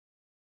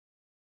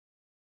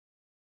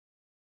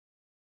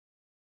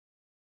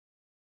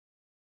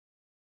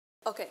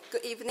Okay,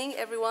 good evening,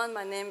 everyone.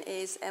 My name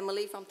is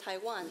Emily from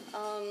Taiwan.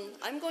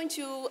 I'm going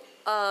to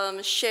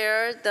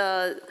share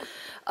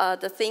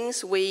the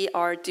things we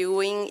are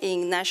doing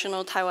in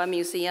National Taiwan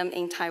Museum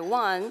in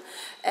Taiwan.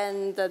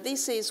 And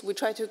this is, we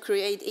try to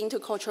create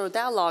intercultural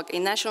dialogue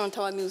in National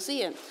Taiwan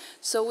Museum.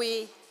 So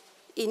we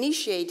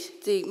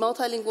initiate the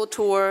multilingual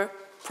tour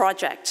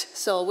project.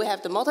 So we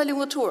have the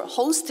multilingual tour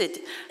hosted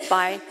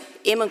by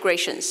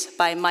immigrations,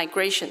 by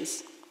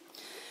migrations.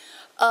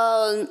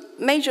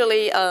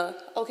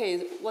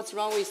 Okay, what's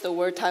wrong with the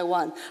word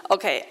Taiwan?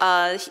 Okay,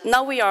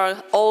 now we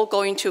are all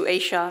going to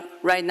Asia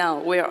right now.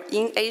 We are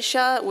in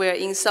Asia, we are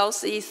in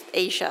Southeast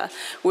Asia.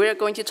 We are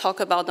going to talk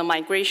about the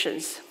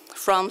migrations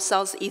from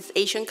Southeast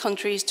Asian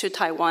countries to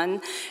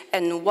Taiwan,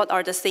 and what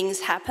are the things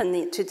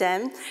happening to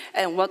them,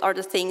 and what are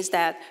the things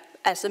that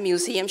as a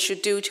museum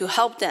should do to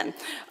help them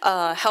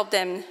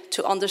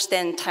to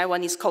understand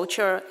Taiwanese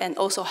culture, and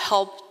also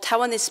help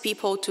Taiwanese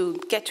people to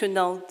get to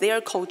know their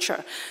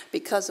culture,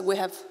 because we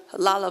have a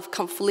lot of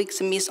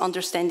conflicts and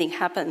misunderstanding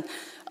happen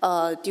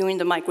during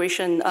the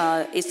migration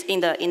is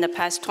in the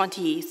past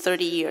 20,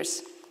 30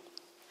 years.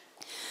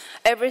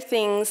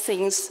 Everything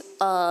since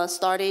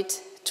started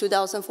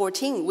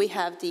 2014, we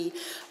have the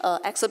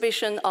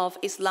exhibition of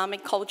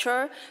Islamic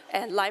culture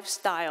and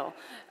lifestyle.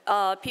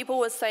 People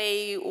would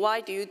say,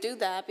 why do you do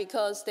that?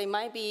 Because they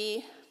might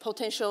be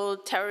potential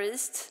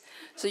terrorists.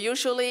 So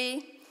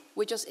usually,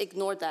 we just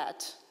ignore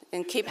that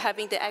and keep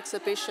having the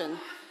exhibition.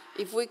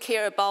 If we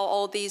care about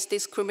all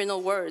these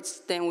criminal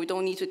words, then we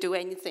don't need to do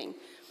anything.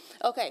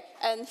 Okay,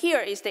 and here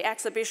is the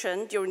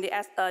exhibition during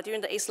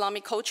the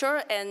Islamic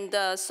culture. And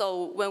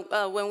so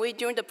when we,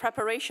 during the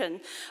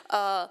preparation,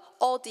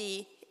 all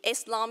the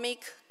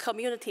Islamic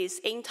communities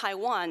in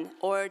Taiwan,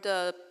 or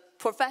the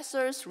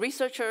professors,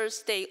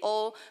 researchers, they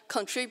all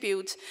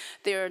contribute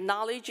their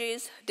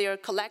knowledges, their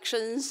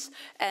collections,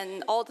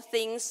 and all the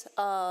things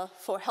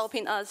for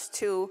helping us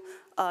to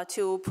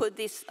put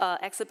this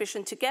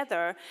exhibition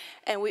together.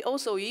 And we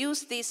also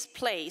use this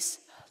place,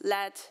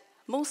 let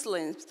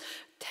Muslims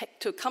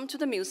to come to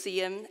the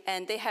museum,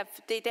 and they have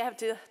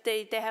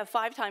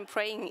 5 times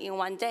praying in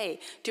one day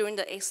during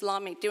the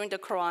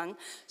Quran.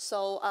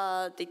 So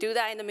they do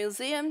that in the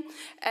museum,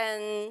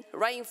 and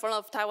right in front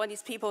of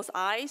Taiwanese people's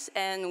eyes,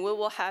 and we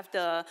will have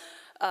the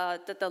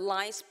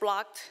lines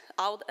blocked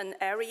out an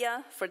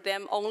area for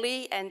them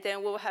only, and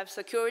then we'll have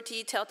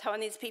security tell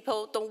Taiwanese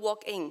people, don't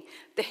walk in.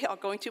 They are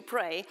going to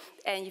pray,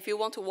 and if you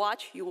want to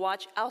watch, you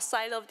watch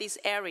outside of this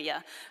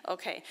area.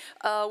 Okay,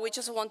 we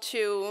just want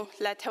to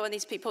let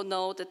Taiwanese people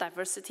know the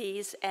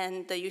diversities,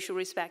 and that you should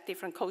respect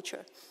different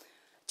culture.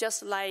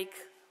 Just like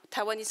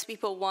Taiwanese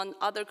people want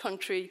other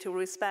country to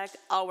respect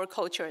our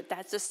culture,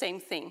 that's the same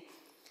thing.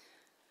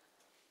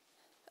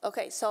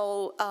 Okay,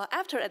 so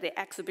after the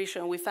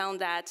exhibition, we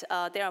found that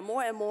there are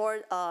more and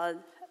more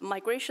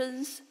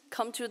migrations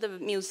come to the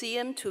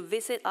museum to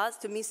visit us,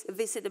 to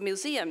visit the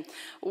museum.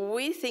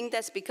 We think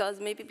that's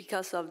maybe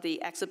because of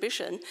the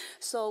exhibition.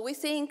 So we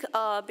think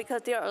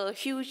because there are a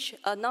huge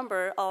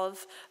number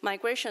of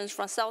migrations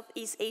from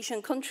Southeast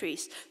Asian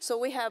countries. So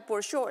we have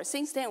brochure.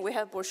 Since then, we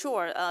have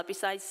brochure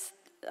besides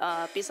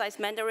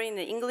Mandarin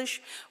and English,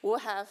 we'll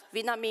have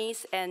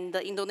Vietnamese and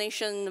the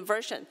Indonesian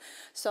version.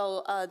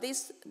 So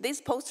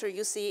this poster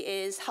you see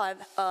is,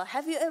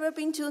 have you ever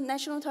been to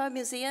National Taiwan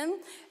Museum?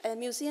 A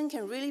museum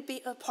can really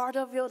be a part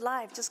of your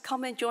life. Just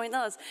come and join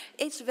us.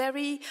 It's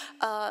very,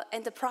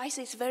 and the price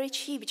is very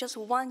cheap, just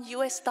 $1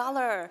 US.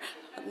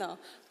 No,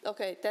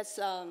 okay, that's,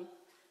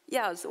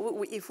 yeah,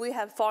 so if we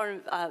have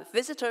foreign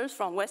visitors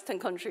from Western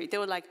country, they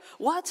were like,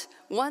 what,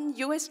 $1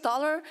 US?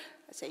 I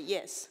say,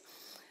 yes.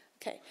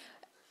 Okay.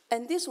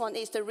 And this one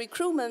is the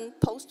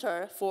recruitment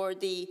poster for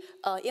the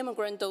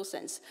immigrant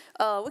docents.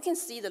 We can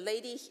see the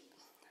lady.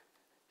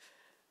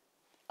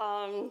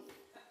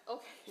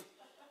 Okay.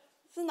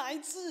 是哪一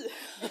字?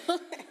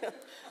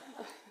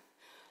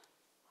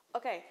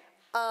 Okay.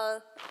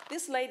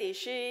 This lady,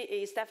 she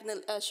is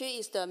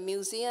the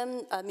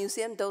museum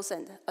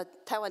docent,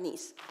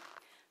 Taiwanese.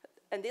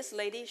 And this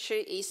lady,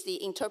 she is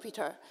the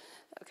interpreter.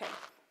 Okay.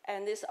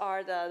 And these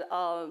are the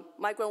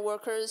migrant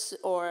workers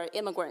or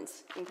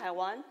immigrants in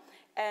Taiwan.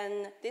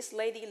 And this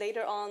lady,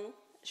 later on,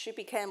 she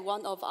became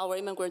one of our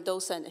immigrant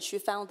docents. She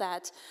found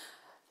that,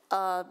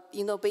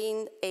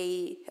 being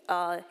a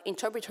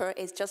interpreter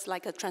is just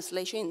like a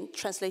translation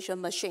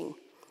machine.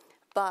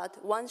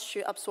 But once she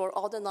absorbed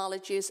all the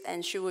knowledges,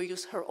 and she will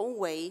use her own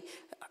way,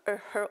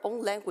 her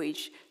own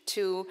language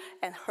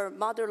and her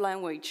mother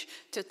language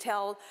to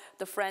tell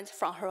the friends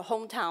from her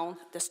hometown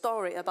the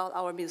story about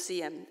our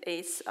museum.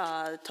 It's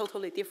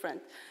totally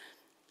different.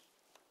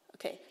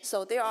 Okay,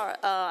 so there are,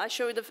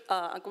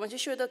 I'm going to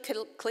show you the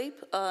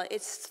clip.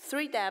 It's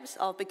 3 steps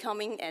of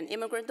becoming an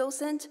immigrant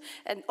docent.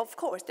 And of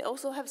course, they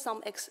also have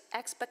some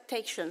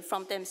expectation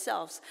from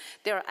themselves.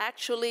 They're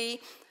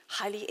actually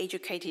highly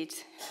educated.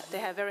 They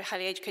have very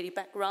highly educated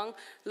background.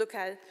 Look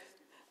at,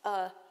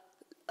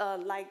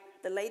 like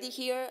the lady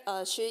here,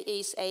 she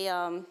is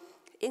an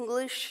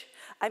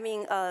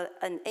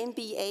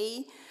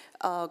MBA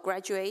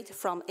graduate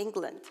from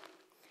England.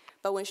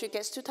 But when she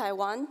gets to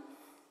Taiwan,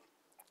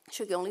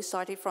 she can only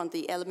start it from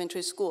the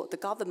elementary school. The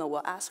government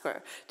will ask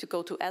her to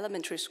go to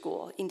elementary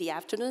school in the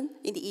afternoon,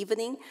 in the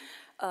evening,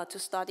 to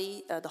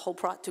study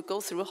to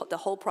go through the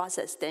whole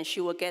process. Then she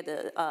will get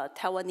a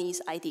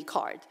Taiwanese ID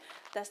card.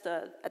 That's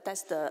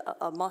the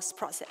must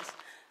process.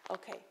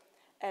 Okay,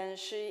 and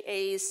she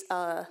is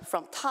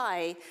from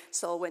Thai.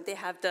 So when they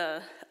have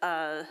the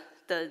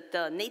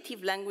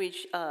native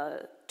language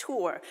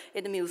tour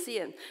in the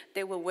museum,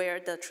 they will wear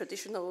the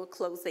traditional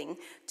clothing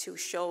to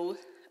show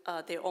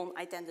their own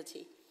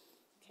identity.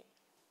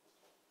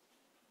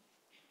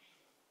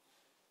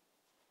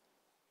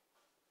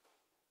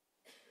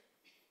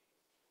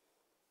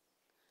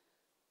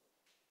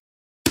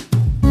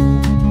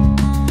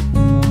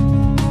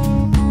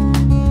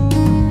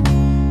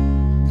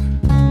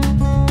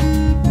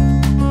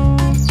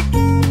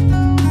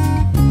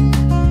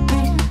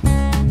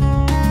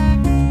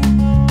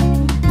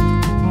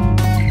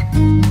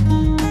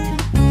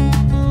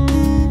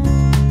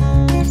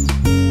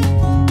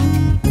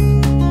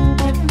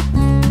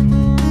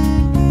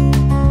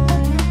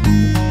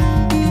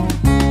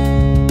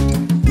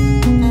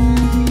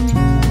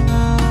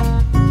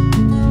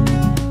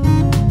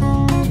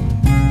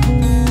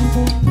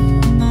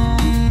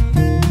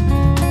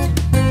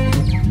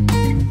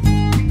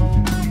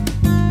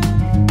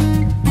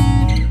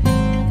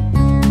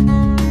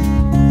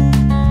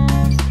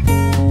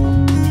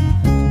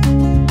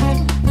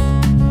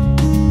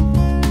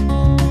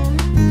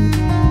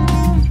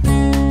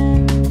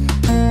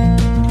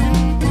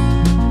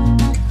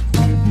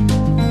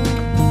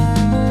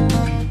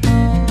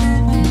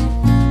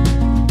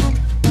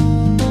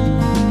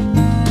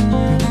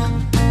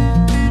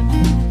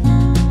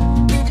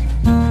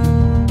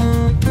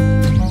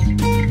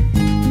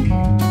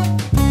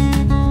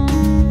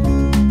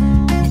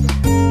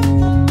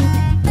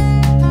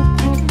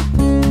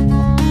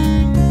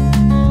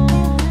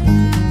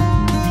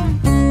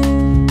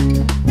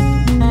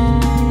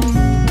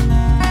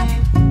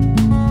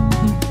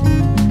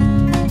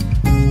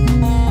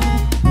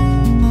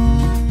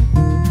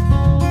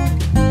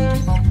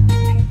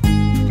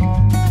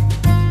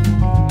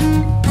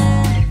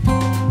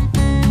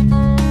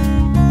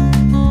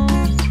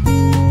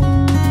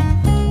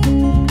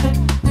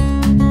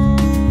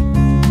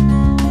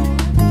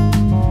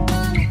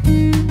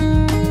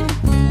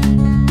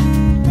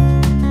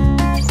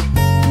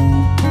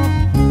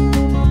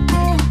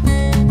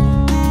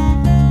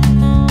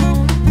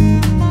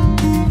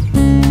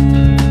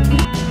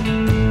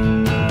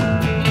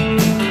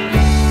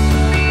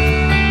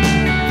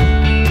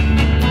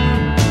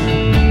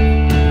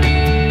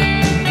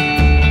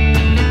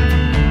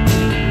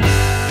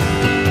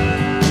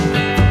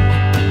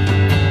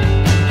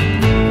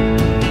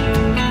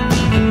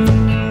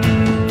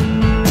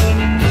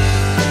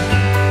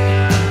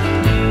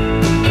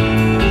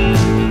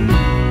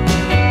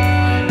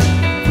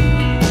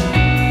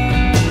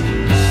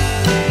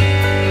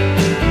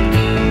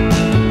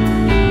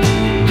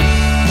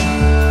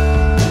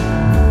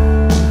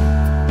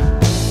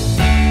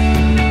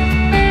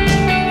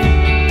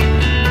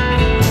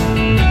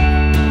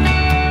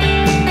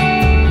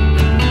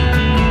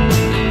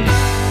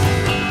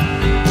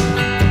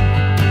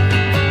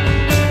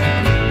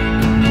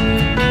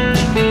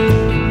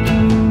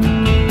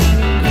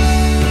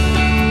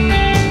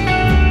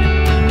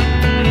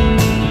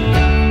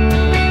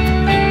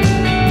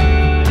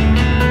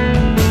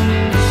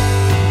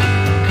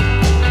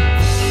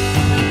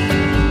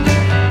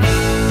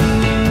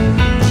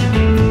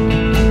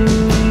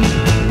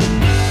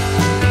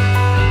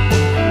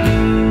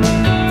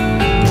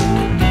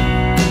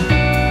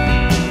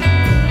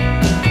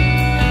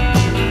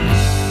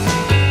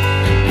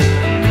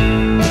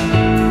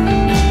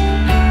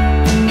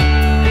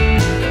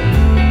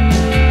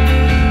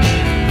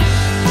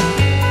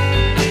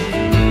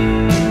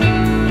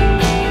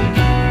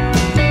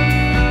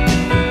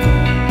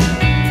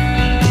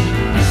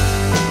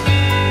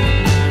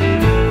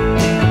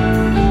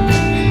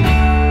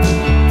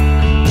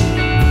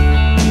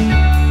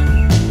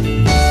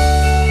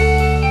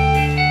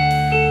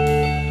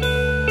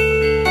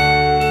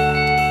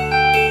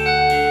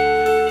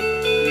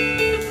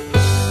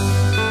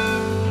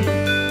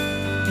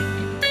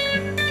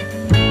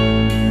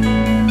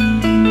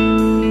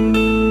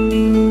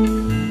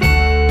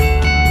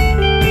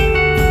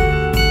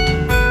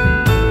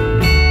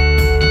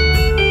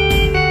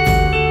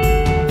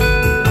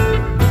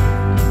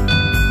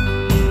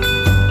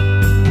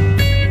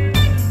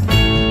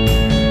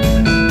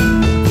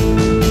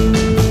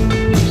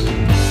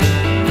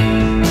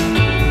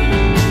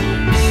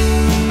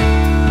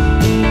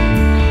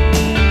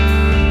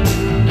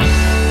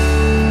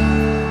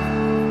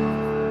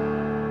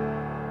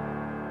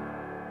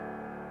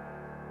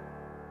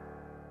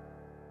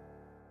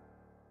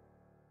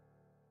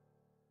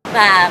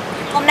 Và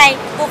hôm nay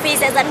cô Phi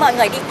sẽ dẫn mọi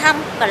người đi thăm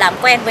và làm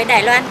quen với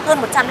Đài Loan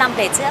hơn 100 năm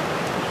về trước.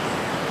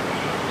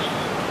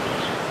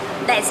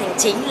 Đại sảnh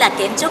chính là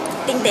kiến trúc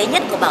tinh tế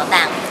nhất của bảo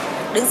tàng.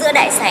 Đứng giữa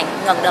đại sảnh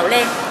ngẩng đầu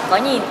lên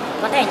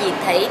có thể nhìn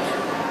thấy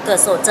cửa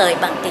sổ trời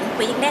bằng kính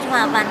với những nét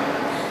hoa văn.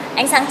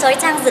 Ánh sáng chói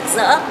chang rực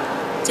rỡ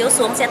chiếu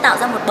xuống sẽ tạo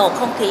ra một bầu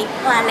không khí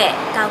hoa lệ,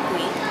 cao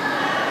quý.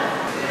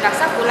 Đặc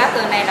sắc của lá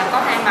cờ này là có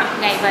hai mặt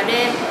ngày và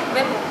đêm,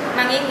 với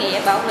mang ý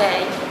nghĩa bảo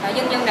vệ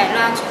nhân dân Đài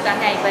Loan suốt cả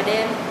ngày và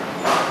đêm.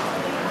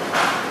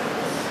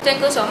 Trên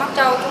cửa sổ mắt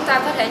trâu chúng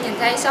ta có thể nhìn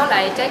thấy 6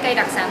 loại trái cây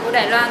đặc sản của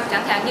Đài Loan,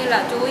 chẳng hạn như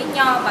là chuối,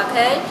 nho và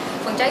khế.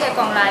 Phần trái cây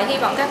còn lại hy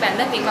vọng các bạn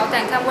đến viện bảo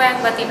tàng tham quan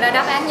và tìm ra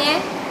đáp án nhé.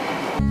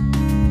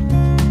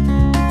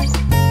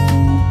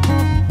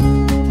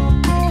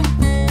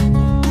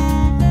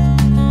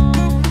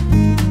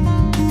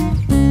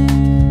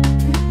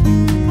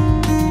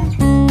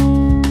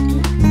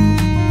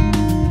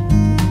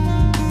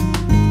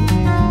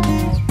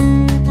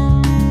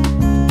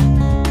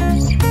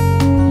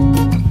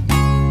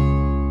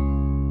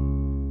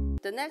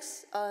 The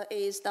next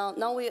is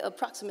now we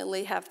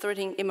approximately have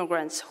 13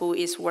 immigrants who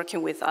is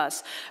working with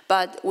us,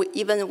 but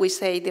we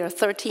say there are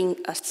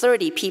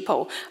 30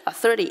 people,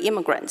 30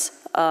 immigrants,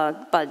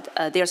 but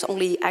there's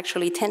only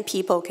actually 10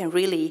 people can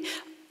really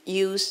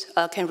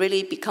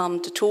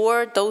become the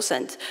tour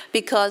docent,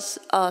 because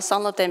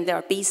some of them, they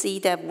are busy,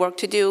 they have work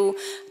to do,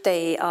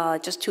 they are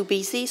just too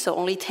busy, so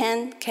only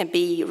 10 can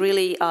be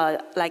really,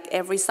 like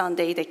every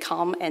Sunday they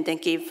come and then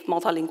give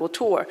multilingual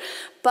tour.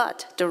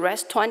 But the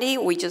rest 20,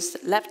 we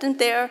just left them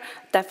there.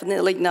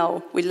 Definitely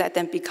no, we let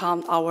them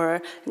become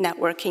our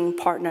networking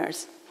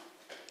partners.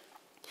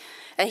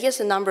 And here's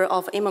the number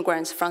of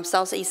immigrants from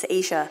Southeast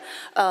Asia.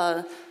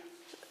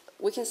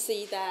 We can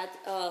see that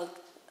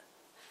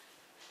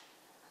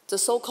the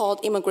so-called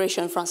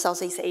immigration from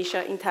Southeast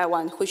Asia in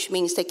Taiwan, which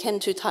means they came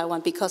to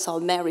Taiwan because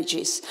of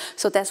marriages.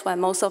 So that's why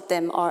most of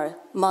them are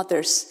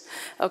mothers.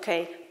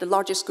 Okay, the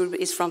largest group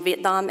is from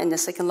Vietnam, and the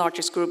second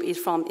largest group is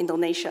from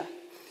Indonesia.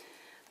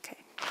 Okay.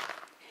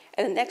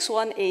 And the next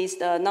one is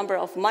the number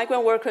of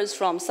migrant workers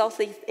from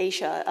Southeast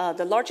Asia.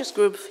 The largest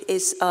group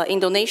is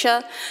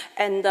Indonesia,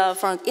 and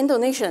from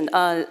Indonesia,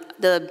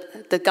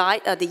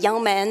 the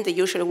young men, they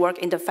usually work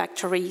in the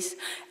factories,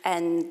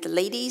 and the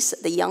ladies,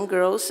 the young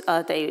girls,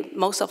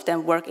 most of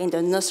them work in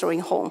the nursery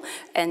home,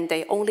 and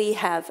they only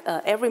have,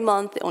 every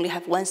month, they only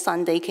have one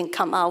Sunday can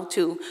come out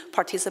to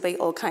participate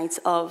all kinds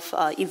of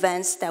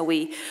events that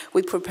we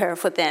prepare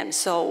for them.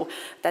 So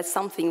that's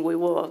something we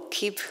will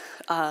keep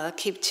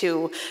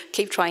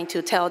trying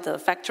to tell the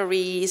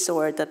factories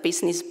or the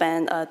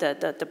businessmen,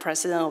 the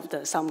president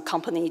of some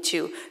company,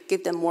 to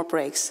give them more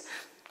breaks.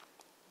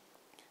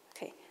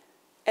 Okay,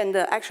 and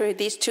actually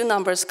these two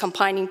numbers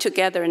combining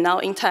together now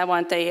in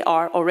Taiwan, they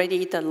are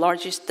already the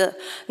largest,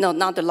 no,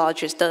 not the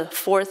largest, the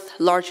fourth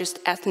largest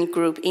ethnic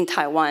group in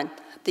Taiwan.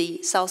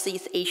 The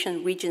Southeast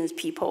Asian region's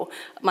people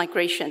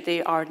migration,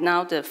 they are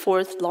now the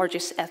fourth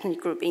largest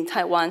ethnic group in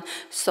Taiwan.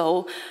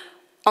 So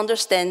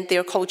understand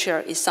their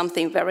culture is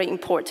something very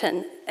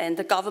important, and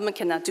the government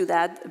cannot do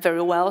that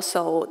very well,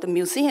 so the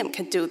museum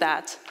can do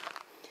that.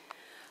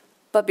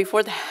 But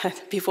before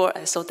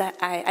that,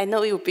 I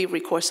know it will be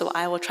recorded, so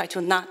I will try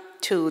to not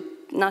to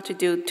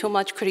do too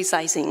much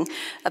criticizing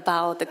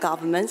about the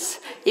governments,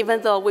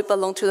 even though we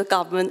belong to the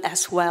government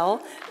as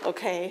well.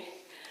 Okay.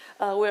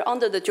 We're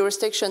under the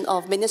jurisdiction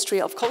of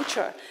Ministry of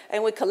Culture,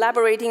 and we're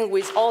collaborating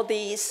with all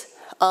these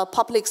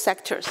public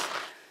sectors.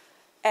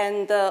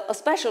 And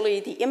especially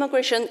the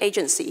immigration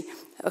agency.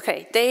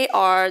 Okay, they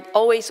are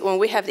always, when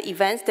we have the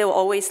events, they were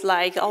always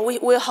like, oh,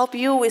 we'll help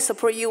you, we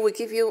support you, we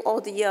give you all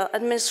the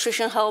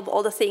administration help,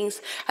 all the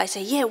things. I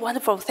say, yeah,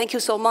 wonderful, thank you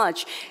so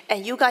much.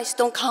 And you guys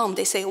don't come.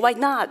 They say, why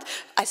not?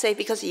 I say,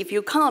 because if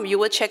you come, you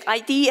will check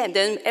ID, and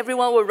then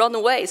everyone will run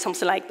away,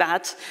 something like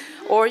that.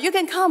 Or you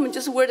can come and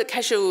just wear the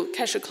casual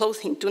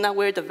clothing, do not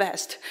wear the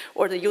vest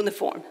or the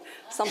uniform.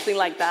 Something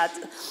like that.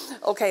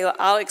 Okay, well,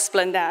 I'll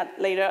explain that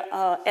later.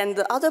 And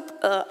the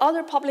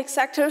other public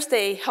sectors,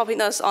 they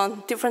helping us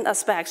on different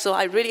aspects, so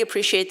I really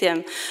appreciate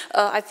them.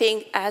 I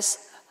think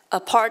as a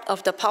part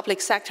of the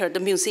public sector, the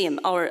museum,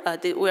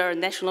 we are a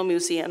national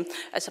museum,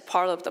 as a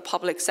part of the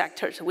public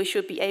sector, so we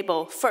should be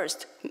able,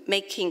 first,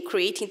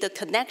 creating the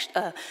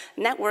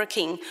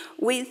networking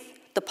with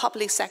the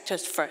public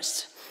sectors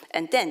first.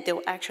 And then they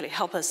will actually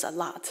help us a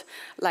lot,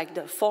 like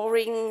the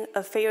foreign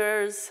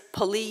affairs,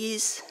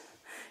 police,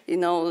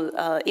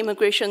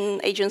 immigration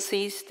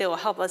agencies, they will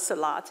help us a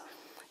lot,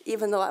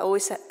 even though I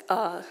always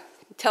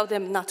tell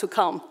them not to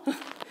come.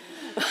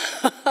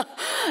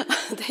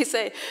 They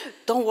say,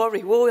 don't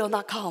worry, we will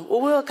not come. We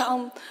will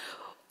come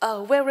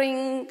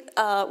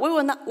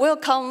we'll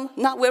come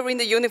not wearing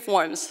the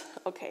uniforms.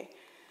 Okay.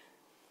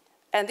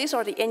 And these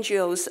are the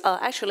NGOs.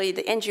 Actually,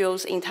 the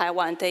NGOs in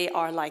Taiwan, they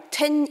are like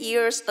 10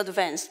 years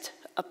advanced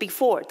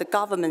before the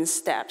government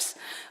steps.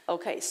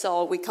 Okay,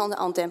 so we count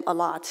on them a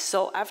lot.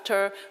 So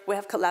after we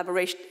have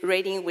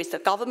collaborating with the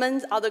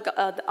government,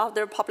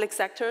 other public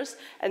sectors,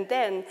 and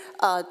then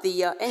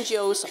the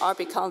NGOs are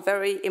become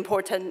very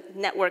important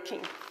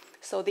networking.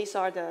 So these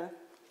are the,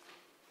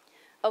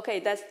 okay,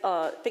 that's,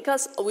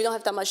 because we don't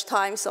have that much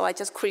time, so I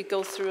just quickly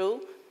go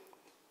through.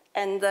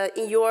 And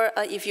in your,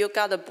 if you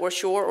got a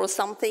brochure or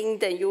something,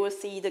 then you will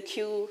see the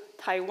Q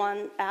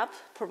Taiwan app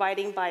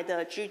provided by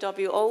the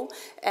GWO,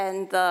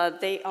 and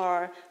they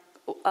are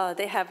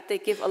they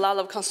give a lot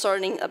of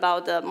concerning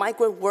about the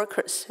migrant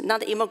workers,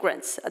 not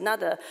immigrants, not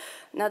the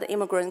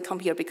immigrant come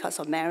here because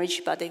of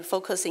marriage, but they're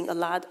focusing a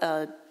lot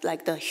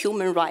like the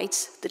human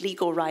rights, the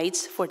legal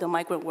rights for the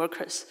migrant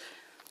workers.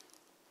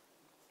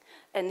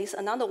 And this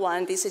another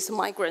one, this is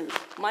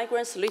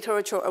Migrants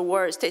Literature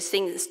Awards. They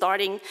think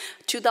starting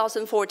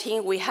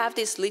 2014, we have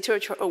this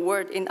literature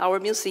award in our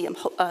museum,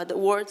 the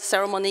award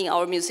ceremony in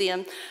our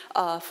museum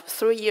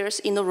 3 years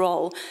in a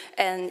row.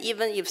 And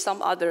even if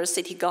some other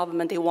city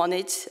government, they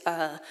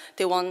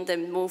want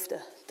them move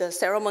the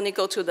ceremony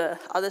go to the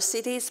other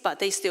cities, but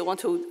they still want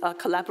to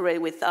collaborate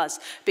with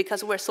us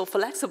because we're so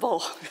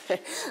flexible.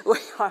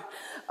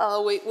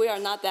 we are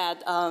not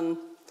that,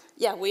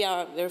 yeah, we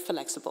are very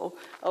flexible.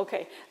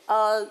 Okay,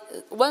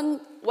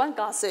 one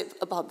gossip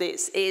about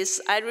this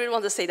is, I really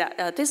want to say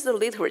that this is the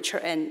literature,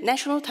 and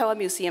National Taiwan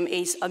Museum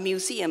is a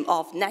museum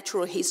of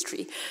natural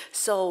history.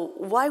 So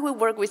why we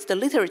work with the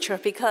literature?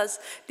 Because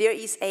there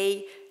is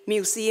a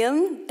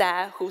museum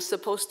who's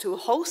supposed to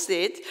host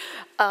it.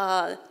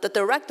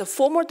 The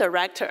former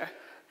director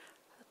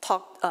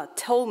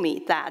told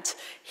me that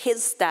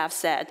his staff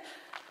said,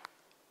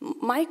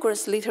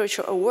 Migrants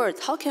Literature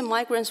Awards, how can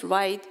migrants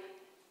write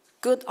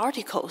good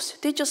articles?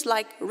 They just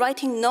like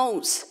writing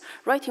notes,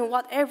 writing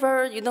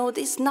whatever,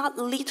 it's not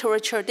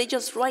literature, they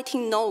just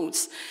writing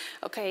notes.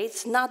 Okay,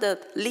 it's not a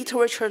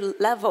literature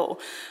level.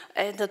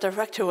 And the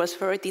director was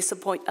very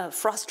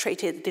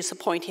frustrated,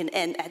 disappointed,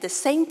 and at the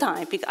same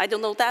time, because I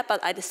don't know that,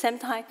 but at the same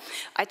time,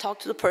 I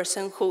talked to the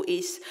person who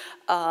is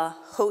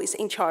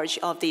in charge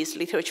of this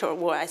literature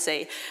award. I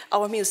say,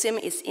 our museum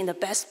is in the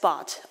best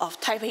spot of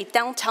Taipei,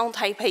 downtown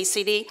Taipei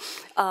city.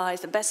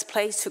 It's the best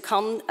place to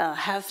come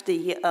have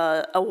the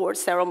award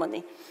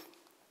ceremony.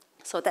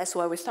 So that's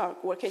why we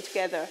start working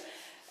together.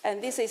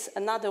 And this is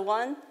another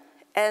one.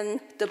 And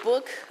the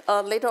book,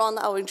 later on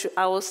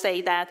I will say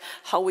that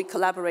how we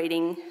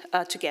collaborating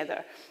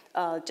together.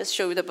 Just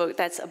show you the book.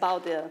 That's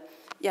about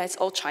it's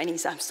all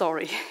Chinese, I'm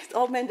sorry. It's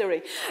all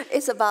Mandarin.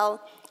 It's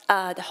about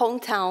the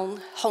hometown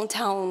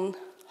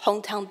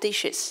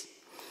dishes.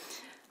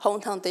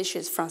 Hometown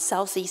dishes from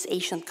Southeast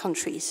Asian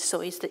countries.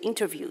 So it's the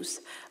interviews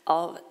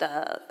of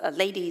the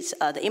ladies,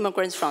 the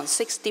immigrants from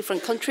 6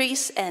 different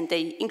countries, and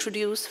they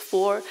introduce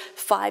 4,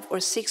 5, or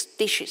 6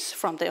 dishes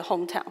from their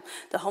hometown.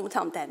 The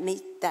hometown that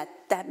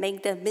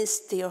make them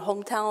miss their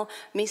hometown,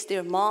 miss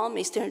their mom,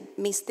 miss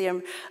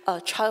their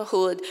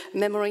childhood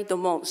memory the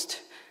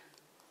most.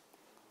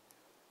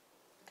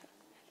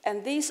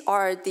 And these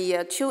are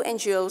the 2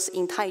 NGOs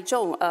in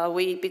Taichung.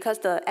 Because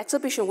the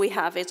exhibition we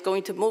have is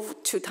going to move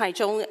to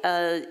Taichung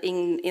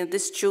in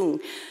this June,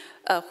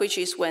 which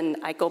is when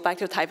I go back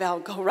to Taipei,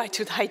 I'll go right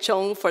to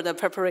Taichung for the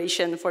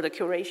preparation, for the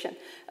curation.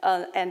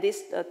 And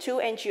these 2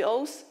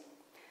 NGOs,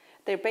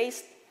 their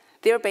base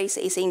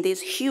is in this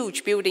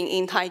huge building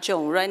in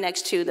Taichung, right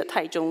next to the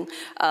Taichung,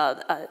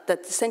 the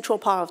central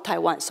part of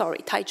Taiwan. Sorry,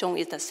 Taichung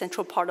is the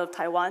central part of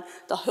Taiwan.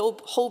 The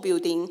whole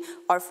building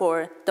are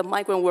for the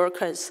migrant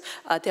workers.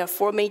 There are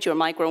 4 major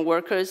migrant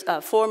workers,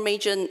 4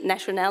 major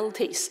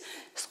nationalities.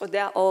 So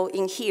they're all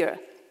in here.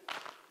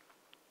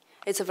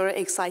 It's a very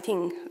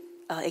exciting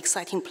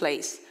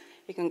place.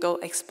 You can go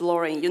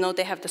exploring.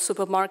 They have the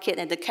supermarket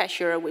and the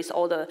cashier with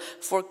all the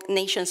 4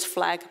 nations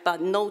flag,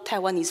 but no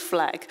Taiwanese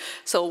flag.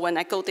 So when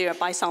I go there,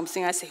 buy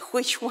something, I say,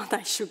 which one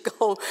I should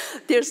go?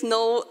 There's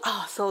no,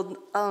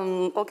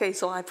 okay,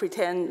 so I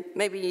pretend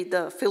maybe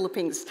the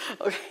Philippines.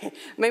 Okay,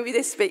 maybe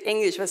they speak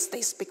English, but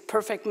they speak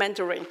perfect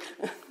Mandarin.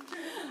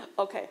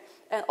 Okay,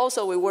 and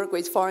also we work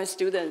with Foreign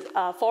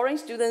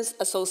Students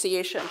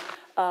Association.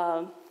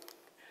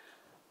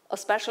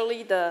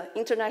 Especially the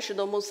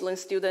International Muslim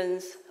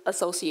Students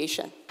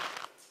Association,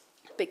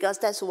 because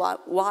that's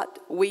what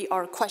we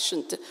are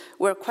questioned.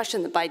 We're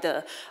questioned by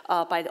the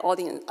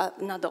audience,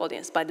 not the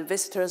audience, by the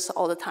visitors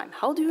all the time.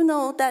 How do you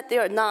know that they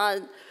are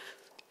not?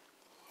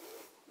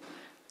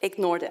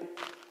 Ignore them.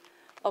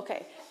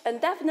 Okay,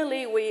 and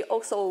definitely we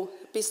also,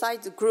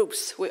 besides the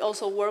groups, we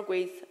also work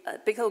with,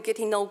 because we're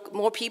getting to know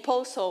more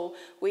people, so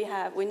we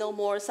know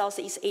more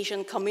Southeast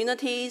Asian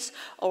communities,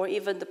 or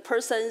even the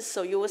persons,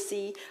 so you will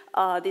see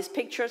these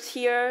pictures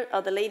here,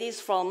 the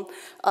ladies from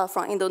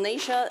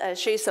Indonesia.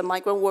 She's a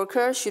migrant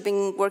worker. She's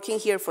been working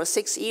here for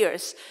 6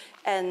 years.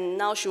 And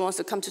now she wants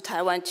to come to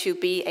Taiwan to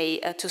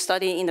to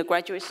study in the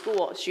graduate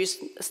school. She's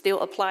still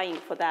applying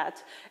for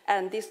that.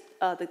 And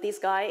this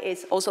guy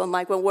is also a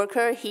migrant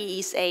worker. He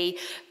is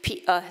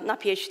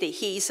not PhD.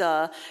 He is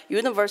a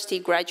university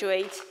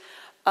graduate,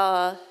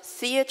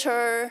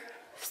 theater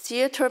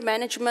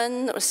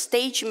management or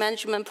stage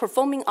management,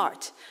 performing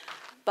art.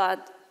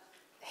 But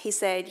he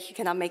said he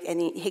cannot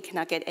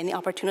get any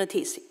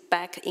opportunities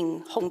back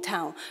in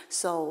hometown.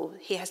 So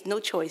he has no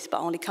choice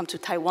but only come to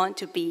Taiwan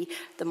to be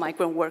the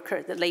migrant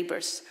worker, the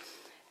laborers.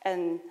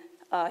 And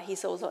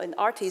he's also an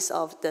artist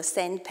of the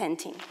sand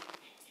painting.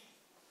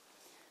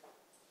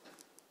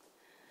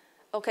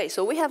 Okay,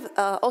 so we have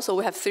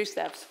 3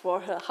 steps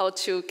for how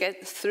to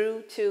get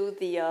through to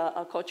the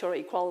cultural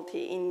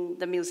equality in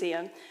the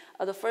museum.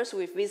 The first,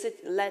 we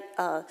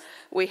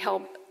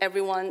help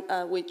everyone.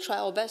 We try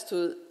our best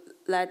to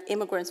let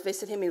immigrants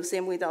visit the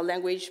museum without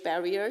language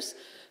barriers.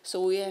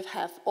 So we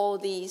have all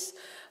these,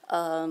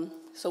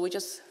 so we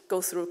just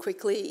go through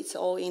quickly. It's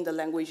all in the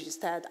languages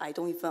that I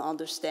don't even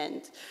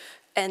understand.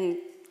 And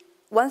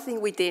one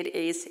thing we did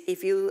is,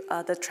 if you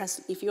are the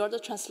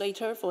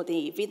translator for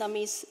the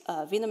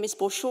Vietnamese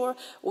brochure,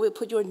 we will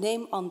put your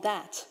name on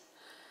that,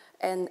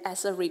 and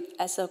as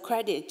a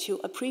credit to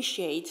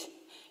appreciate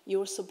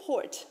your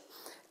support.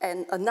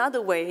 And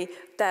another way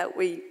that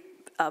we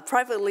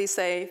privately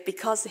say,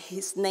 because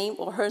his name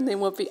or her name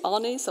will be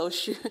on it, so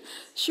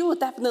she will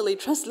definitely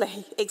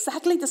translate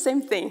exactly the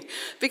same thing,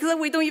 because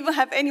we don't even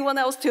have anyone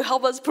else to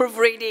help us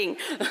proofreading.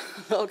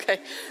 Okay,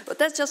 but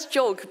that's just a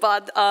joke.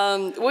 But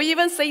we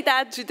even say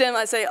that to them.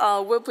 I say,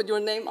 we'll put your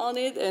name on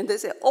it, and they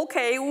say,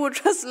 okay, we'll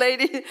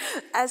translate it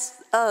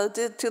as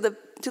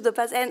to the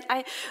best.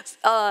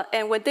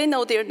 And when they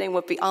know their name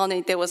will be on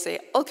it, they will say,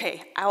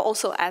 okay, I'll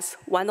also ask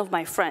one of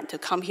my friends to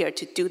come here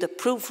to do the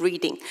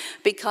proofreading,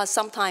 because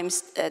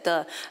sometimes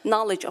the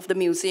knowledge of the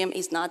museum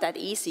is not that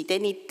easy. They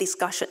need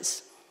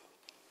discussions.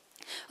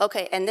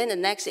 Okay, and then the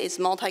next is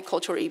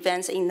multicultural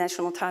events in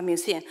National Taiwan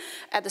Museum.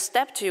 At the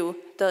step 2,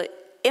 the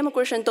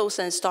immigration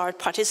docents start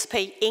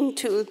participating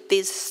into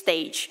this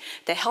stage.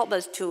 They help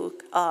us to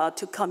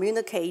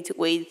communicate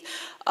with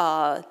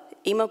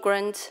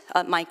immigrant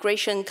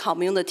migration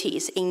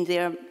communities in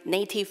their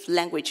native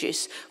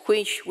languages,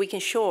 which we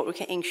can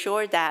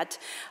ensure that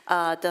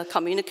the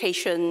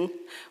communication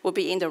will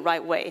be in the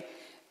right way.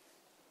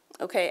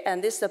 Okay,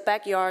 and this is the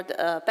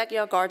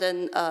backyard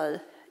garden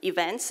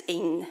events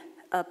in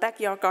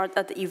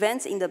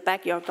events in the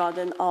backyard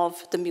garden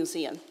of the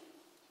museum.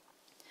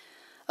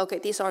 Okay,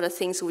 these are the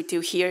things we do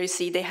here. You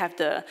see, they have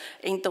the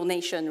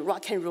Indonesian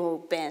rock and roll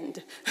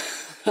band.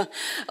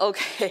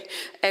 Okay,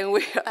 and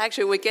we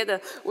get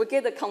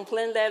a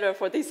complaint letter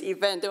for this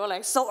event. They were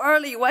like, so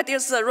early, why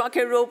there's a rock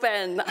and roll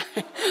band?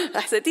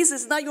 I said, this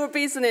is not your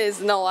business.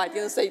 No, I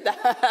didn't say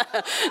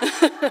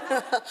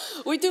that.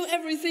 We do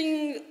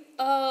everything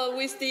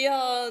with the,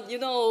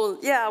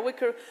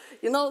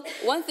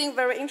 one thing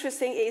very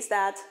interesting is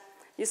that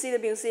you see the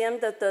museum,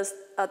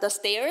 the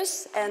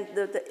stairs, and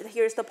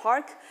here's the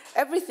park.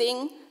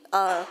 Everything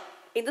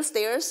in the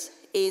stairs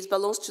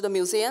belongs to the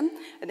museum,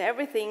 and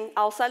everything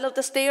outside of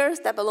the stairs,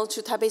 that belongs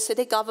to Taipei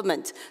City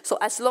government. So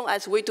as long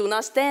as we do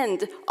not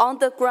stand on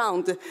the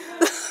ground,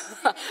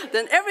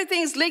 then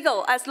everything is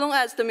legal, as long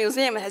as the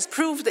museum has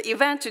proved the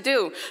event to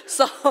do.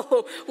 So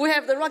we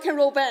have the rock and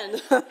roll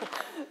band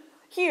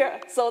here.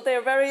 So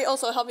they're very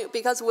also helping,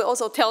 because we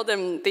also tell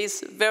them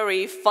these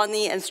very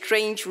funny and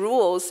strange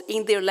rules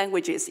in their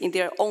languages, in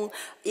their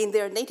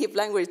native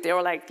language. They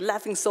were like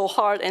laughing so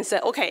hard and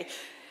said, okay,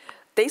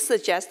 they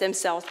suggest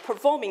themselves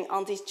performing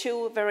on these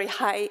 2 very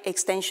high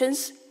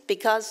extensions,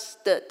 because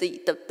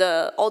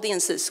the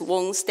audiences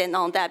won't stand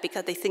on that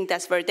because they think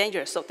that's very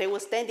dangerous. So they were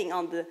standing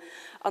on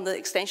the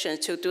extension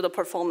to do the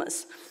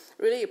performance.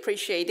 Really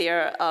appreciate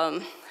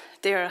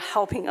they're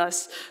helping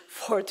us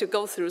to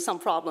go through some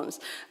problems.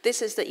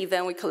 This is the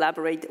event we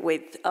collaborate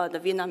with the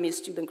Vietnamese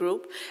student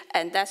group,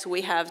 and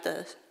we have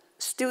the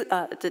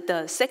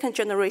second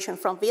generation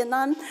from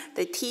Vietnam.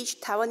 They teach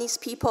Taiwanese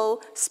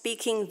people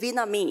speaking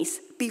Vietnamese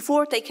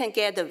before they can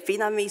get the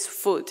Vietnamese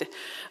food.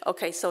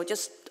 Okay, so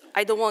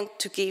I don't want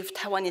to give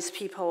Taiwanese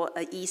people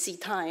an easy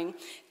time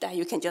that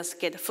you can just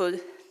get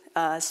food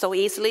so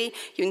easily.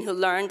 You need to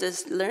learn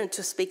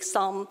to speak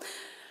some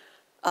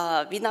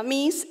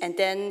Vietnamese, and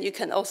then you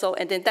can also,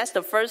 and then that's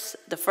the first,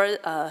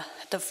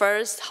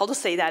 how to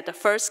say that, the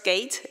first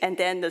gate, and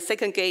then the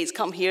second gate is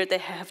come here. They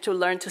have to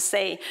learn to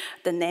say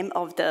the name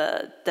of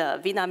the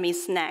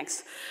Vietnamese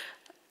snacks.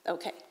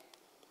 Okay.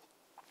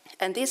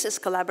 And this is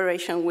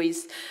collaboration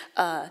with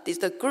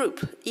the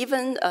group.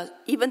 Even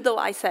though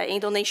I said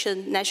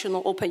Indonesian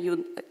National Open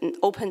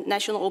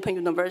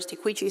University,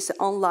 which is an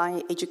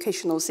online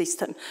educational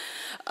system,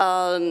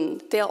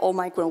 they are all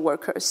migrant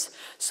workers.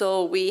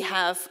 So we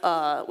have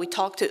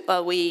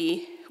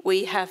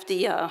we have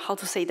the, how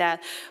to say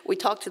that, we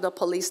talk to the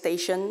police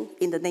station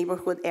in the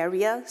neighborhood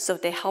area, so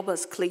they help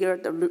us clear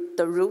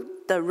the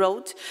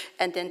road,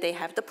 and then they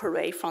have the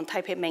parade from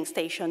Taipei main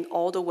station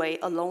all the way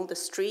along the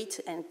street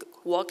and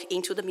walk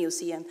into the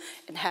museum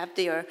and have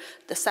the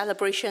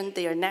celebration,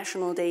 their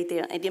National Day,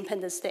 their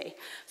Independence Day.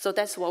 So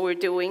that's what we're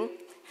doing.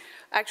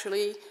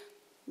 Actually,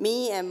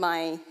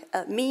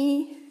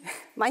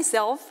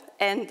 myself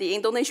and the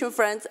Indonesian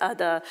friends,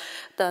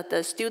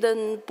 the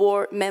student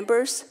board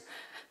members,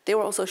 they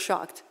were also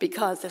shocked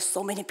because there's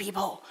so many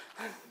people.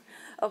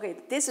 Okay,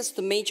 this is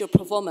the major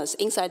performance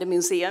inside the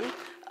museum.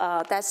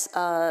 That's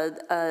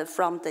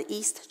from the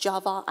East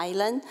Java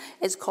Island.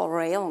 It's called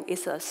Rayon.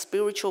 It's a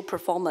spiritual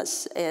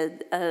performance.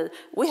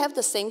 We have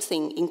the same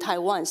thing in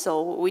Taiwan,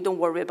 so we don't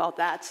worry about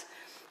that.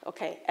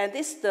 Okay, and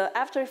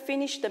after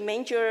finish the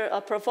major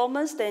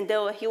performance, then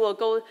he will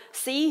go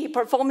see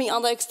performing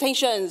on the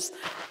extensions.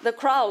 The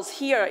crowds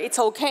here, it's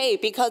okay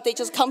because they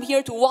just come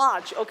here to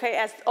watch. Okay,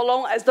 as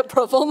long as the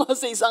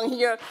performance is on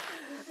here,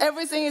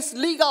 everything is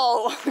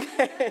legal.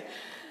 Okay.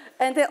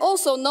 And they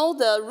also know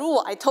the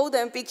rule. I told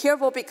them, be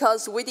careful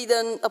because we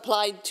didn't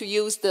apply to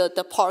use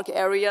the park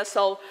area.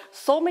 So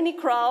many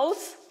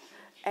crowds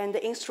and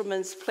the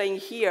instruments playing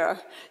here,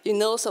 you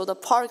know, so the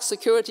park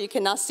security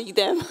cannot see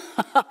them.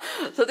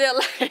 So they're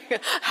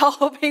like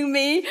helping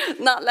me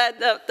not let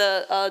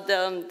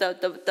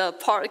the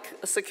park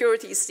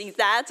security see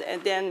that,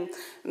 and then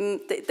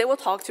they will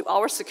talk to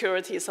our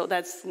security, so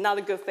that's not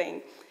a good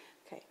thing.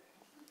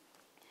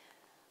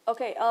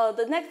 Okay,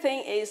 the next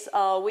thing is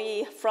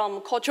we, from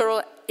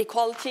cultural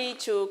equality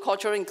to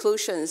cultural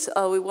inclusions,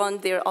 we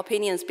want their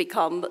opinions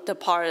become the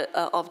part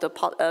of the,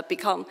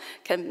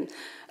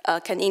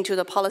 can into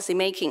the policy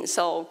making.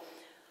 So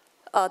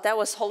that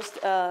was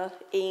hosted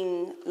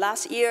in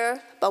last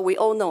year, but we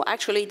all know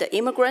actually the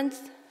immigrants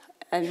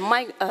and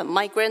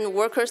migrant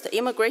workers, the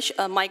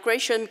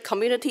migration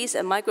communities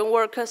and migrant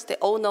workers, they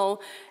all know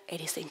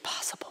it is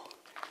impossible.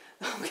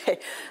 Okay,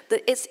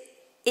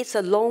 it's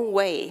a long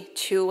way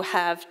to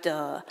have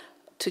to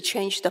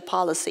change the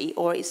policy,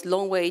 or it's a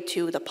long way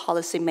to the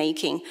policy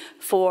making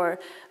for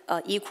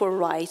equal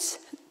rights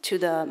to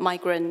the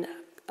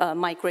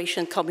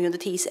migration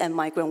communities and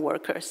migrant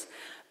workers.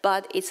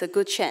 But it's a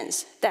good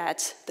chance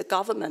that the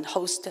government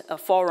hosts a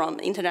forum,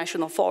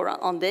 international forum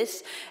on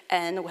this,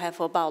 and we have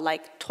about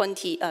like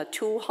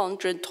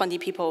 220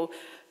 people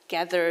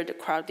gathered,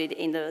 crowded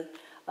in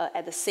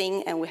at the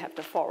scene, and we have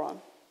the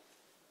forum.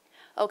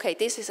 Okay,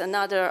 this is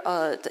another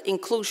the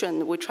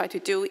inclusion we try to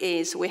do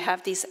is we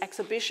have this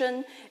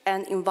exhibition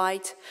and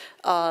invite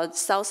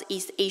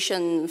Southeast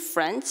Asian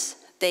friends.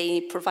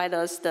 They provide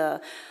us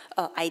the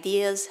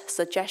ideas,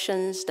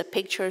 suggestions, the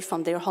pictures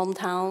from their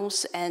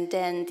hometowns, and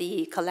then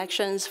the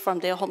collections from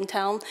their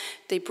hometown.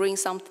 They bring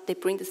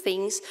the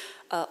things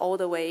all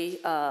the way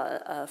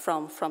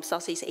from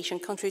Southeast Asian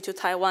country to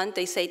Taiwan.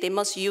 They say they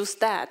must use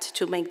that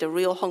to make the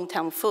real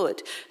hometown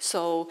food.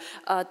 So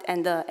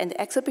and the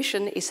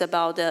exhibition is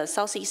about the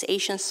Southeast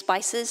Asian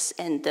spices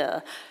and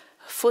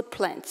food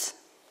plants.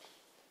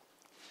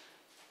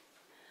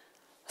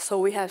 So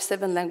we have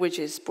 7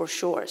 languages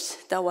brochures.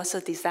 That was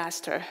a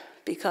disaster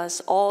because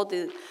all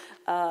the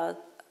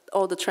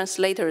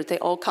translators, they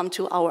all come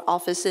to our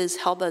offices,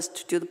 help us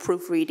to do the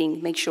proofreading,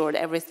 make sure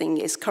that everything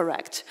is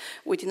correct.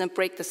 We didn't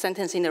break the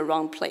sentence in the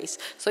wrong place.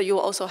 So you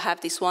also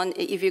have this one.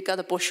 If you got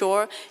a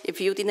brochure,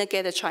 if you didn't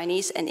get a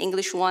Chinese and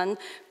English one,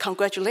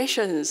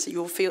 congratulations.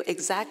 You'll feel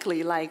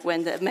exactly like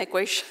when the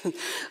migration,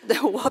 they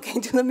walk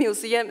into the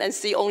museum and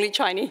see only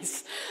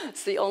Chinese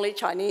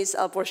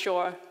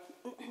brochure.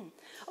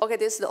 Okay,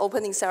 this is the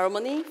opening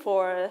ceremony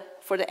for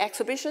the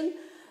exhibition.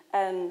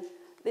 And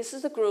this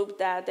is a group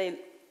that they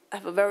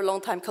have a very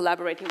long time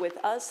collaborating with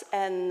us.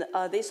 And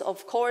these,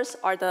 of course,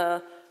 are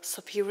the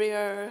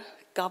superior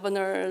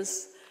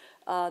governors,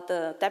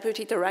 the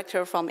deputy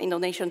director from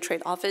Indonesian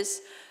Trade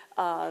Office.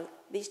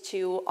 These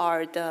 2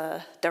 are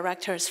the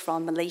directors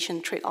from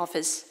Malaysian Trade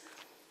Office.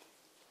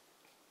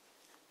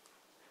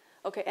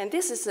 Okay, and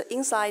this is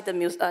inside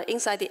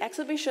the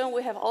exhibition.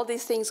 We have all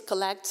these things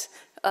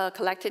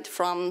collected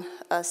from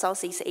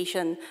Southeast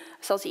Asian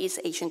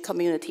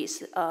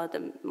communities,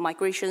 the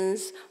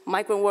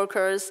migrant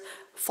workers,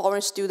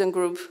 foreign student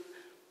group,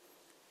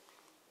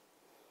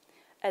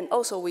 and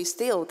also we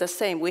still the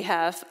same. We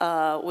have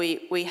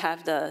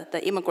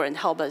the immigrant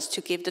help us to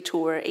give the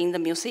tour in the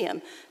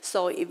museum.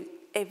 So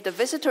if the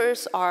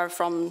visitors are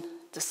from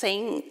the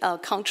same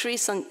country,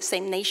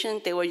 same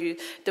nation,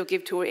 they'll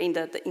give tour in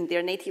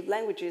their native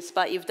languages.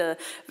 But if the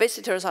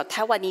visitors are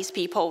Taiwanese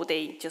people,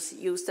 they just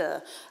use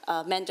the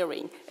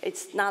Mandarin.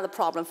 It's not a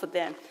problem for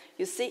them.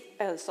 You see,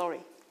 sorry.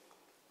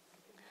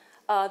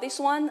 This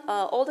one,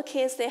 all the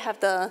kids, they have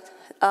the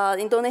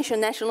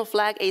Indonesian national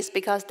flag is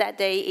because that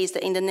day is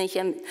the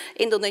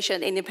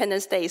Indonesian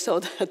Independence Day. So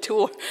the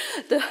tour,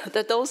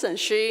 the docent,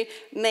 she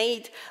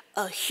made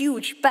a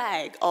huge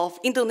bag of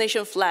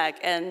Indonesian flag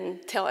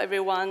and tell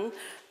everyone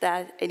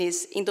that it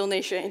is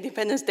Indonesian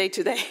Independence Day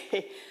today.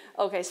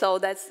 Okay, so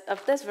that's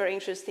very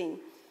interesting.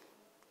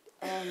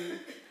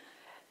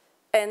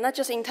 And not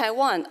just in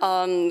Taiwan,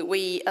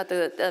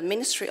 the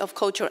Ministry of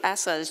Culture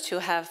asked us to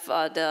have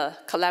the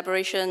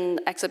collaboration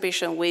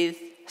exhibition with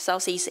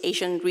Southeast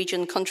Asian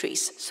region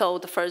countries. So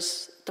the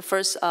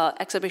first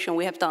exhibition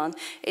we have done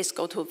is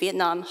go to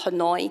Vietnam,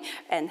 Hanoi,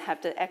 and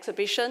have the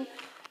exhibition.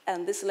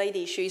 And this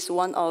lady, she's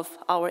one of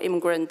our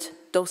immigrant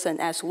docent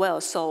as well.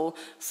 So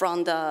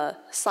from the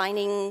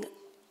signing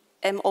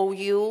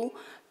MOU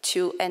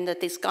and the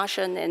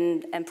discussion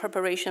and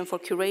preparation for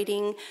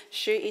curating,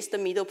 she is the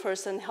middle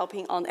person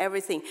helping on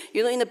everything.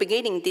 You know, in the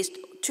beginning, these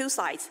 2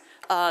 sides,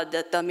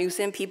 the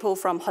museum people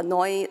from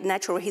Hanoi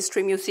Natural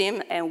History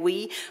Museum, and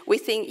we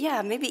think,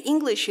 yeah, maybe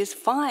English is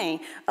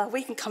fine.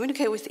 We can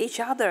communicate with each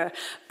other.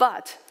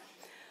 But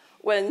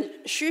when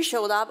she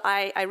showed up,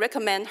 I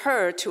recommend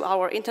her to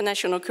our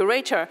international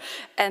curator,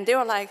 and they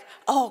were like,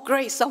 oh,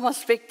 great, someone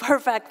speaks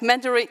perfect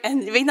Mandarin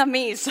and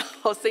Vietnamese.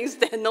 So since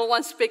then, no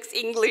one speaks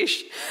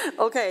English.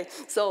 Okay,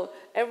 so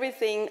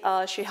everything,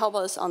 she helped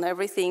us on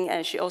everything,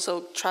 and she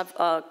also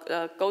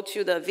go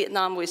to the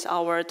Vietnam with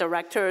our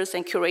directors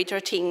and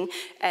curator team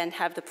and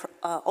have the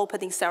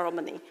opening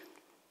ceremony.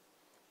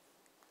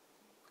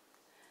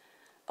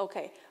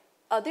 Okay.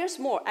 There's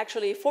more.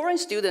 Actually, foreign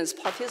students'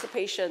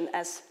 participation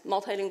as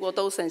multilingual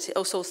docents is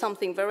also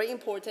something very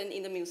important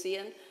in the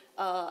museum.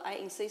 I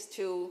insist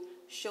to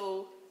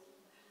show.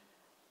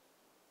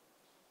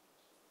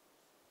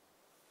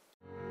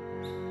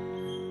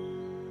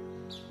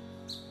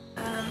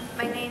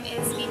 My name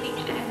is Mimi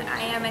and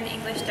I am an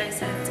English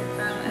docent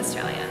from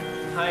Australia.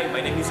 Hi, my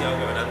name is Yuan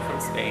and I'm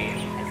from Spain.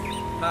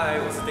 Hi,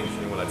 我是丁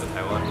勋，我来自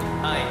台湾。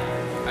Hi,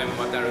 I'm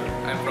Wataru.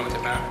 I'm from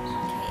Japan.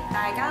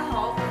 Đại家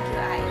好，我叫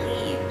艾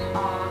莉，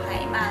我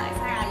係馬來西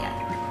亞人。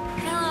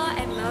Hello,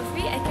 I'm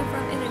Lovely. I come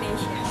from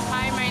Indonesia.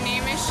 Hi, my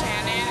name is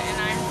Shannon and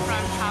I'm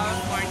from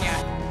California.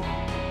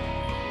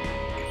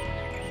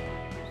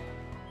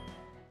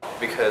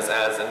 Because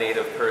as a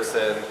native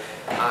person,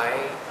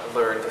 I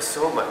learned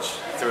so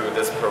much through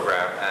this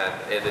program and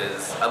it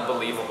is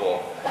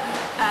unbelievable.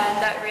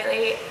 And that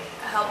really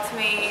helped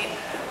me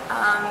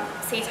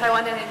see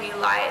Taiwan in a new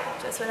light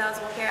just when I was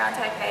walking around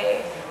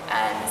Taipei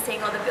and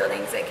seeing all the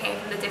buildings that came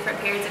from the different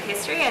periods of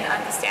history and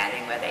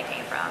understanding where they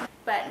came from.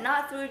 But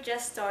not through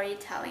just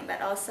storytelling, but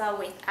also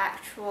with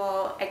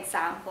actual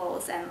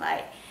examples and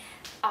like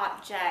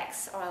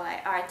objects or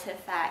like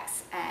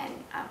artifacts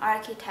and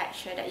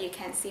architecture that you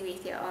can see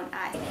with your own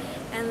eyes.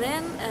 And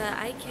then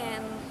I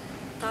can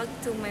talk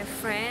to my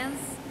friends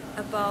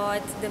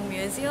about the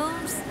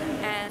museums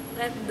and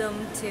let them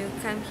to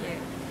come here.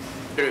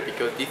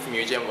 Because this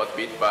museum was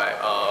built by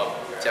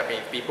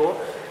Japanese people,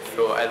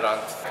 so I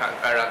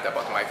learned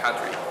about my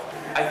country.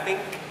 I think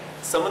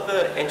some of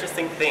the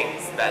interesting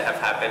things that have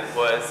happened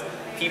was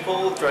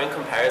people drawing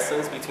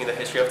comparisons between the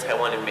history of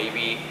Taiwan and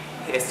maybe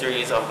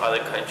histories of other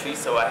countries.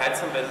 So I had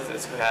some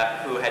visitors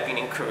who had been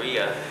in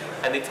Korea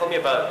and they told me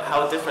about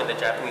how different the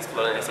Japanese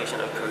colonization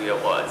of Korea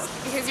was.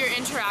 Because you're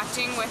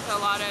interacting with a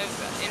lot of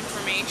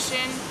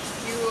information,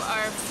 you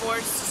are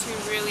forced to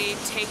really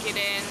take it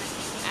in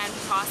and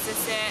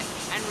process it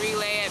and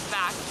relay it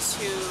back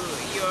to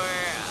your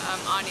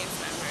audience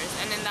members.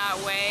 And in that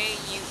way,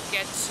 you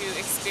get to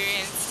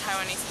experience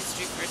Taiwanese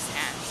history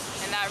firsthand.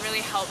 And that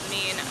really helped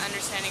me in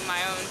understanding my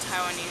own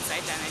Taiwanese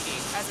identity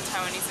as a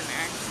Taiwanese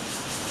American.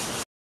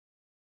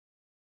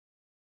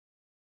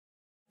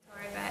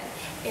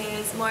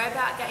 Is more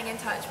about getting in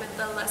touch with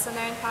the lesser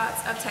known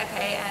parts of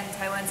Taipei and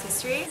Taiwan's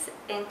history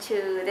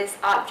into these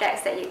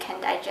objects that you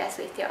can digest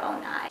with your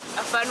own eyes.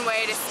 A fun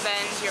way to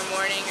spend your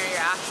morning or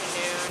your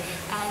afternoon.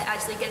 And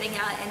actually getting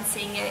out and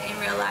seeing it in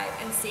real life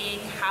and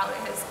seeing how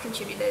it has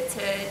contributed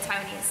to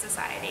Taiwanese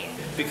society.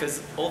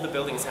 Because all the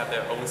buildings have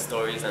their own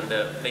stories and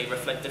they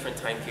reflect different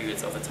time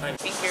periods of the time.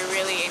 I think you're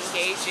really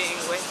engaging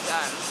with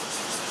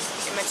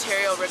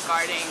material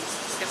regarding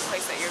the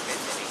place that you're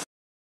visiting.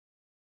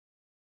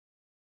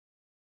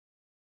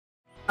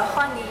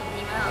 歡迎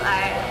你們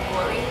來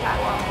國立台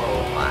灣博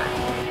物館，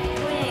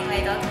歡迎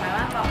嚟到台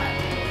灣博物館。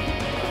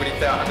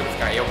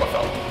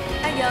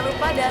Jangan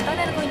lupa datang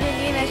dan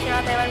kunjungi National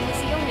Taiwan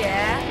Museum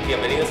ya.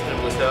 Bienvenidos al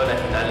Museo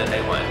Nacional de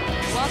Taiwán.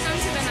 Welcome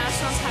to the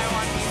National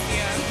Taiwan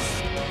Museum.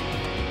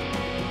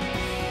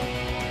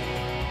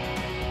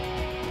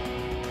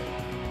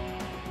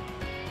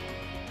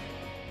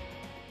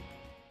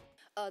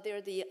 There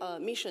are the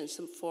missions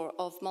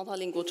of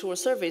multilingual tour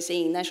service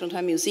in National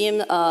Taiwan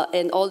Museum,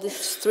 and all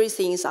these three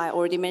things I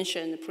already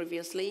mentioned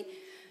previously.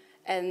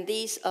 And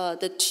these,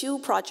 the two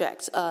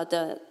projects,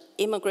 the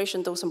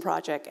Immigration Docent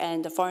Project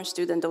and the Foreign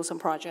Student Docent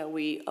Project,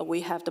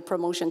 we have the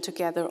promotion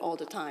together all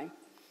the time.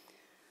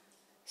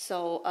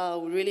 So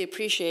we really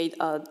appreciate,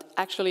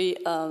 actually,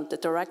 the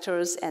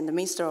directors and the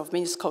Minister of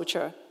Minister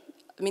Culture,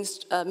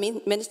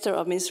 Minister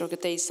of Culture,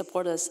 they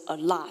support us a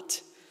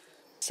lot.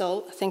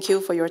 So thank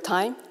you for your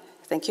time.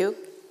 Thank you.